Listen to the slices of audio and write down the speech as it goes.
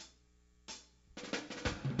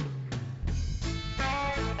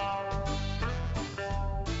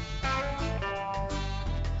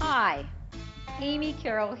Hi, Amy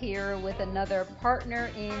Carroll here with another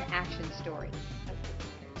Partner in Action story.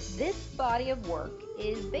 This body of work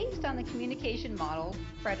is based on the communication model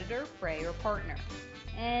Predator, Prey, or Partner,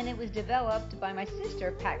 and it was developed by my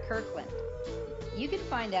sister, Pat Kirkland. You can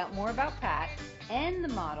find out more about Pat and the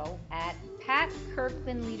model at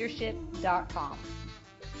patkirklandleadership.com.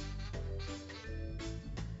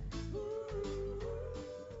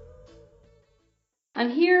 I'm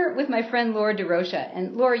here with my friend Laura DeRocha.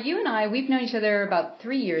 And Laura, you and I, we've known each other about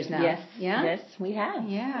 3 years now. Yes. Yeah? Yes, we have.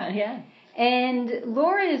 Yeah. And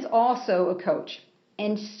Laura is also a coach.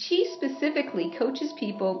 And she specifically coaches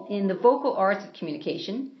people in the vocal arts of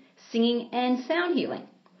communication, singing, and sound healing.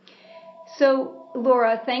 So,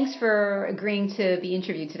 Laura, thanks for agreeing to be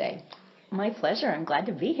interviewed today. My pleasure. I'm glad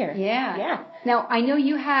to be here. Yeah. Now, I know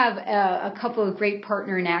you have a couple of great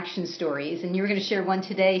Partner in Action stories, and you were going to share one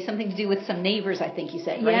today, something to do with some neighbors, I think you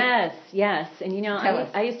said, right? Yes. And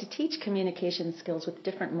I used to teach communication skills with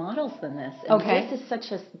different models than this. And this is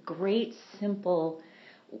such a great, simple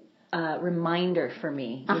reminder for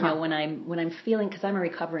me, you know, when I'm feeling, because I'm a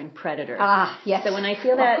recovering predator. Yes. So when I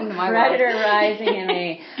feel that predator rising in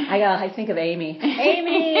me, I think of Amy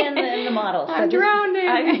and the model. I'm drowning.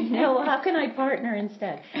 I know, well, how can I partner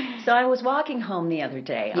instead? So I was walking home the other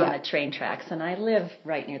day on the train tracks, and I live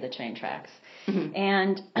right near the train tracks. Mm-hmm.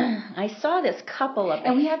 And I saw this couple up.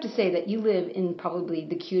 And we have to say that you live in probably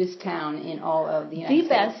the cutest town in all of the United States.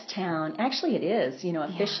 The best town. Actually, it is,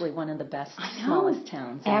 officially one of the best, smallest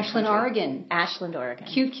towns. Ashland, Oregon. Ashland, Oregon.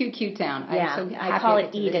 Cute town. Yeah, I'm so I call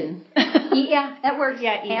it Eden. Yeah, that works.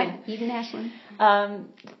 Yeah, Eden. Eden, Ashland.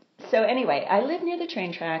 So anyway, I live near the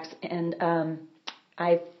train tracks, and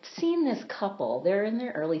I've seen this couple. They're in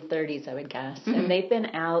their early 30s, I would guess, and they've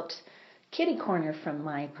been out kitty corner from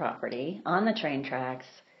my property on the train tracks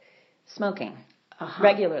smoking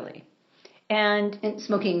regularly. And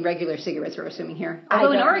smoking regular cigarettes, we're assuming here.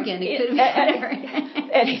 Although in Oregon, it could be better.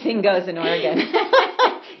 Anything goes in Oregon.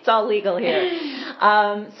 It's all legal here.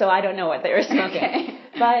 So I don't know what they were smoking. Okay.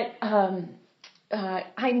 But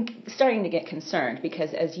I'm starting to get concerned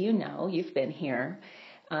because, as you know, you've been here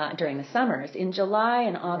during the summers. In July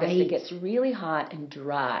and August, it gets really hot and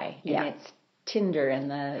dry. And it's tinder,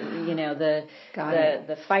 and the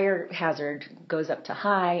fire hazard goes up to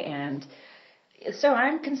high, and so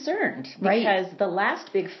I'm concerned because the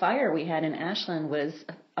last big fire we had in Ashland was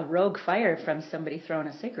a rogue fire from somebody throwing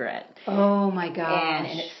a cigarette. Oh my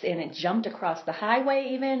gosh! And it jumped across the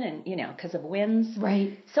highway even, and because of winds.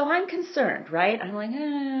 Right. So I'm concerned, right? I'm like,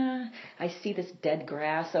 I see this dead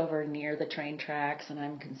grass over near the train tracks, and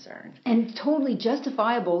I'm concerned. And totally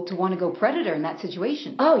justifiable to want to go predator in that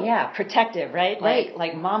situation. Oh yeah, protective, right?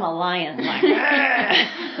 Like Mama Lion, like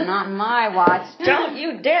not in my watch. Don't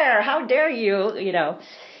you dare! How dare you?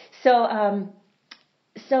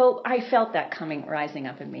 So I felt that rising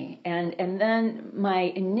up in me, and then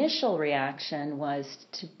my initial reaction was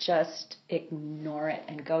to just ignore it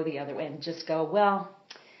and go the other way and just go, well,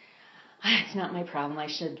 it's not my problem. I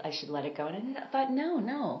should let it go. And I thought,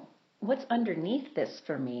 no. What's underneath this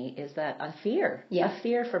for me is that a fear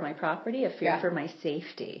for my property, a fear for my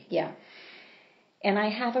safety. Yeah. And I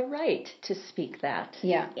have a right to speak that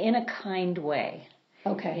in a kind way.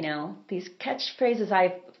 Okay. These catchphrases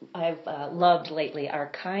I've loved lately are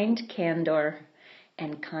kind candor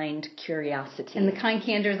and kind curiosity. And the kind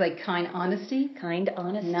candor is like kind honesty? Kind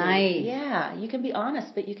honesty. Nice. Yeah. You can be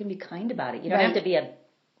honest, but you can be kind about it. You don't have to be a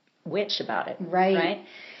witch about it. Right.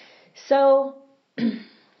 So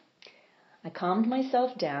I calmed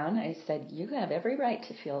myself down. I said, you have every right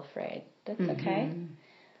to feel afraid. That's okay.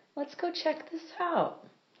 Let's go check this out.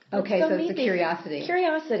 Okay, so it's a curiosity.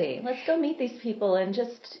 Curiosity. Let's go meet these people and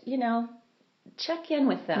just, check in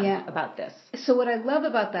with them about this. So what I love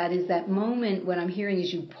about that is that moment when I'm hearing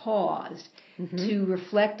is you paused to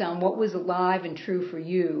reflect on what was alive and true for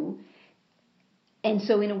you. And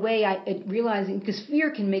so in a way, realizing, because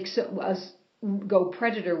fear can make us go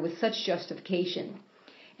predator with such justification.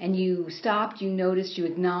 And you stopped, you noticed, you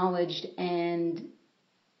acknowledged, and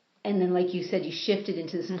then, like you said, you shifted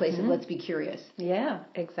into this place of let's be curious. Yeah,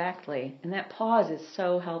 exactly. And that pause is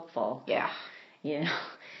so helpful. Yeah.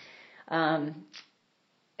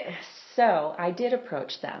 So I did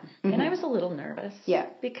approach them, and I was a little nervous. Yeah.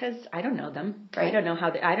 Because I don't know them. Right. I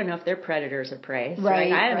don't know if they're predators or prey.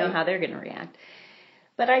 Right. I don't know how they're going to react.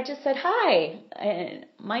 But I just said, hi,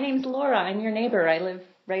 my name's Laura. I'm your neighbor. I live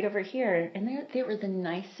right over here. And they were the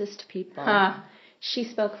nicest people. She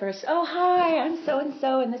spoke first. Oh, hi, I'm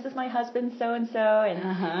so-and-so, and this is my husband,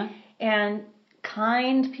 so-and-so. And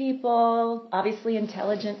kind people, obviously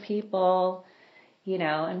intelligent people.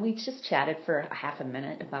 and we just chatted for a half a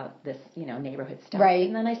minute about this, neighborhood stuff. Right.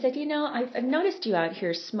 And then I said, I've noticed you out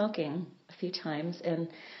here smoking a few times, and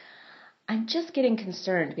I'm just getting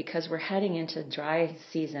concerned because we're heading into dry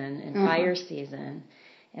season and fire season,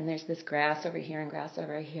 and there's this grass over here and grass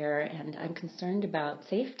over here, and I'm concerned about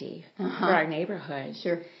safety for our neighborhood.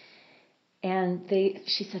 Sure. And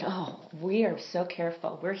she said, oh, we are so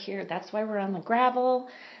careful. We're here. That's why we're on the gravel.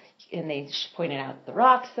 And they pointed out the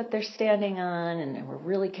rocks that they're standing on, and we're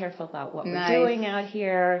really careful about what we're doing out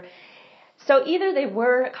here. So either they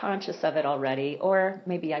were conscious of it already, or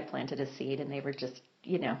maybe I planted a seed and they were just,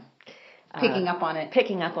 picking up on it.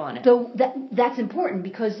 So that's important,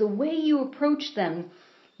 because the way you approached them,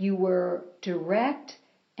 you were direct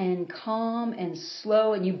and calm and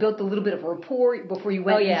slow, and you built a little bit of rapport before you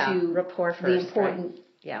went into rapport first, the important,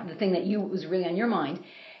 the thing that was really on your mind.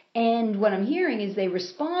 And what I'm hearing is they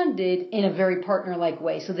responded in a very partner-like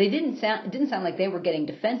way. So it didn't sound like they were getting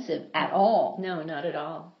defensive at all. No, not at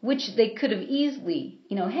all. Which they could have easily,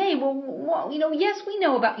 hey, well, yes, we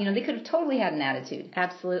know about, they could have totally had an attitude.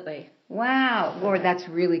 Absolutely. Wow, Lord, that's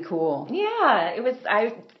really cool. Yeah, it was.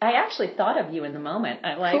 I actually thought of you in the moment.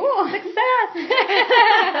 I'm like, cool. Success.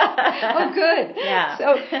 Oh, good.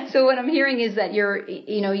 Yeah. So what I'm hearing is that you're,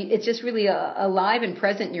 it's just really alive and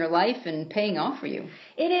present in your life and paying off for you.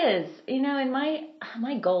 It is, and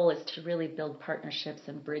my goal is to really build partnerships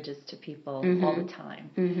and bridges to people all the time.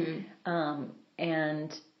 Mm-hmm.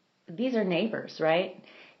 And these are neighbors, right?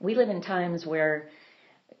 We live in times where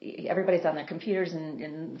everybody's on their computers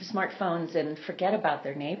and smartphones and forget about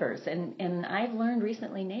their neighbors. And I've learned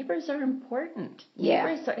recently neighbors are important.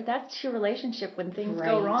 Yeah. That's your relationship when things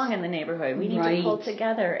go wrong in the neighborhood. We need to pull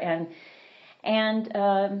together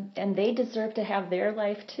and they deserve to have their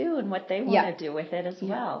life too and what they want to do with it as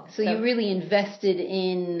well. So you really invested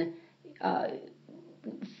in a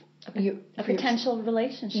potential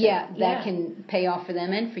relationship. That can pay off for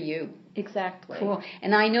them and for you. Exactly. Cool.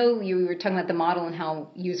 And I know you were talking about the model and how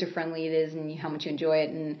user-friendly it is and how much you enjoy it.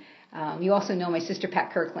 And you also know my sister,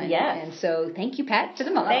 Pat Kirkland. Yes. And so thank you, Pat, for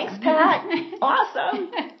the model. Thanks, Pat.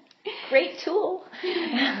 Awesome. Great tool.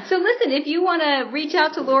 So listen, if you want to reach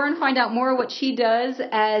out to Laura and find out more what she does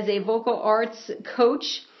as a vocal arts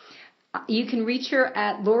coach, you can reach her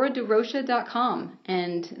at lauraderocha.com.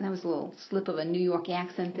 And that was a little slip of a New York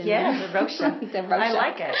accent in there. DeRocha. I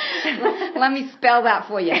like it. Let me spell that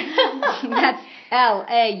for you. That's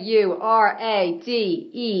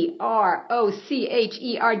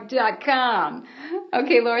LauraDerocher.com.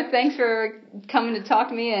 Okay, Laura, thanks for coming to talk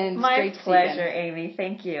to me. And My great to pleasure, see you. Amy.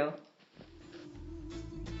 Thank you.